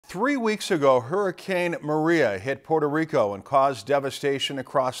3 weeks ago, Hurricane Maria hit Puerto Rico and caused devastation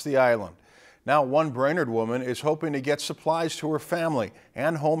across the island. Now, one Brainerd woman is hoping to get supplies to her family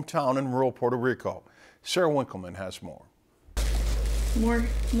and hometown in rural Puerto Rico. Sarah Winkleman has more.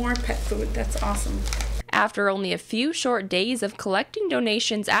 More pet food. That's awesome. After only a few short days of collecting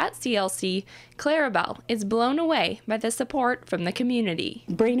donations at CLC, Clarabelle is blown away by the support from the community.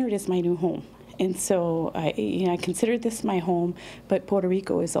 Brainerd is my new home. And so I consider this my home, but Puerto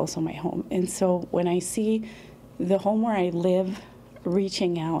Rico is also my home. And so when I see the home where I live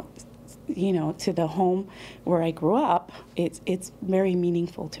reaching out, to the home where I grew up, it's very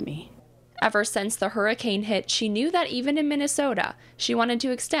meaningful to me. Ever since the hurricane hit, she knew that even in Minnesota, she wanted to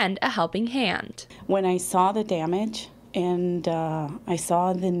extend a helping hand. When I saw the damage and I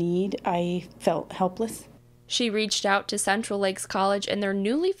saw the need, I felt helpless. She reached out to Central Lakes College and their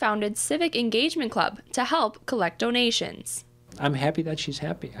newly founded Civic Engagement Club to help collect donations. I'm happy that she's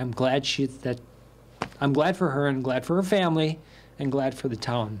happy. I'm glad for her and glad for her family and glad for the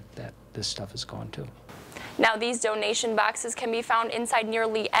town that this stuff is going to. Now, these donation boxes can be found inside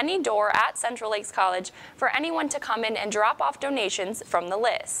nearly any door at Central Lakes College for anyone to come in and drop off donations from the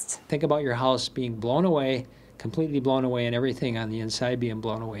list. Think about your house being blown away, completely blown away, and everything on the inside being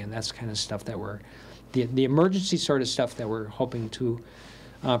blown away, and that's the kind of stuff that the emergency sort of stuff that we're hoping to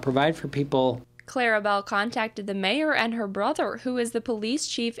provide for people. Clarabelle contacted the mayor and her brother, who is the police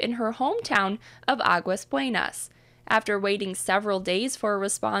chief in her hometown of Aguas Buenas. After waiting several days for a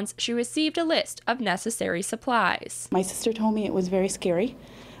response, she received a list of necessary supplies. My sister told me it was very scary.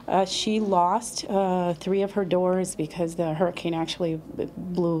 She lost 3 of her doors because the hurricane actually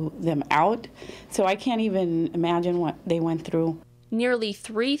blew them out. So I can't even imagine what they went through. Nearly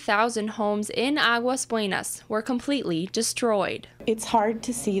 3,000 homes in Aguas Buenas were completely destroyed. It's hard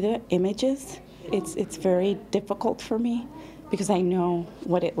to see the images. It's very difficult for me because I know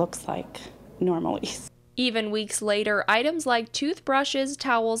what it looks like normally. Even weeks later, items like toothbrushes,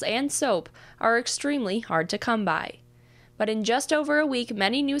 towels, and soap are extremely hard to come by. But in just over a week,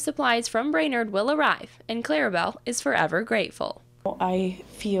 many new supplies from Brainerd will arrive, and Clarabelle is forever grateful. I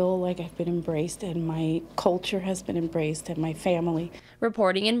feel like I've been embraced, and my culture has been embraced, and my family.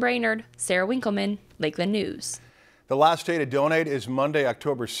 Reporting in Brainerd, Sarah Winkleman, Lakeland News. The last day to donate is Monday,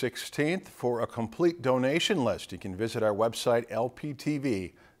 October 16th. For a complete donation list, you can visit our website,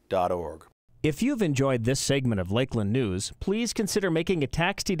 lptv.org. If you've enjoyed this segment of Lakeland News, please consider making a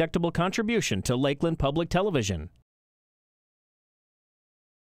tax-deductible contribution to Lakeland Public Television.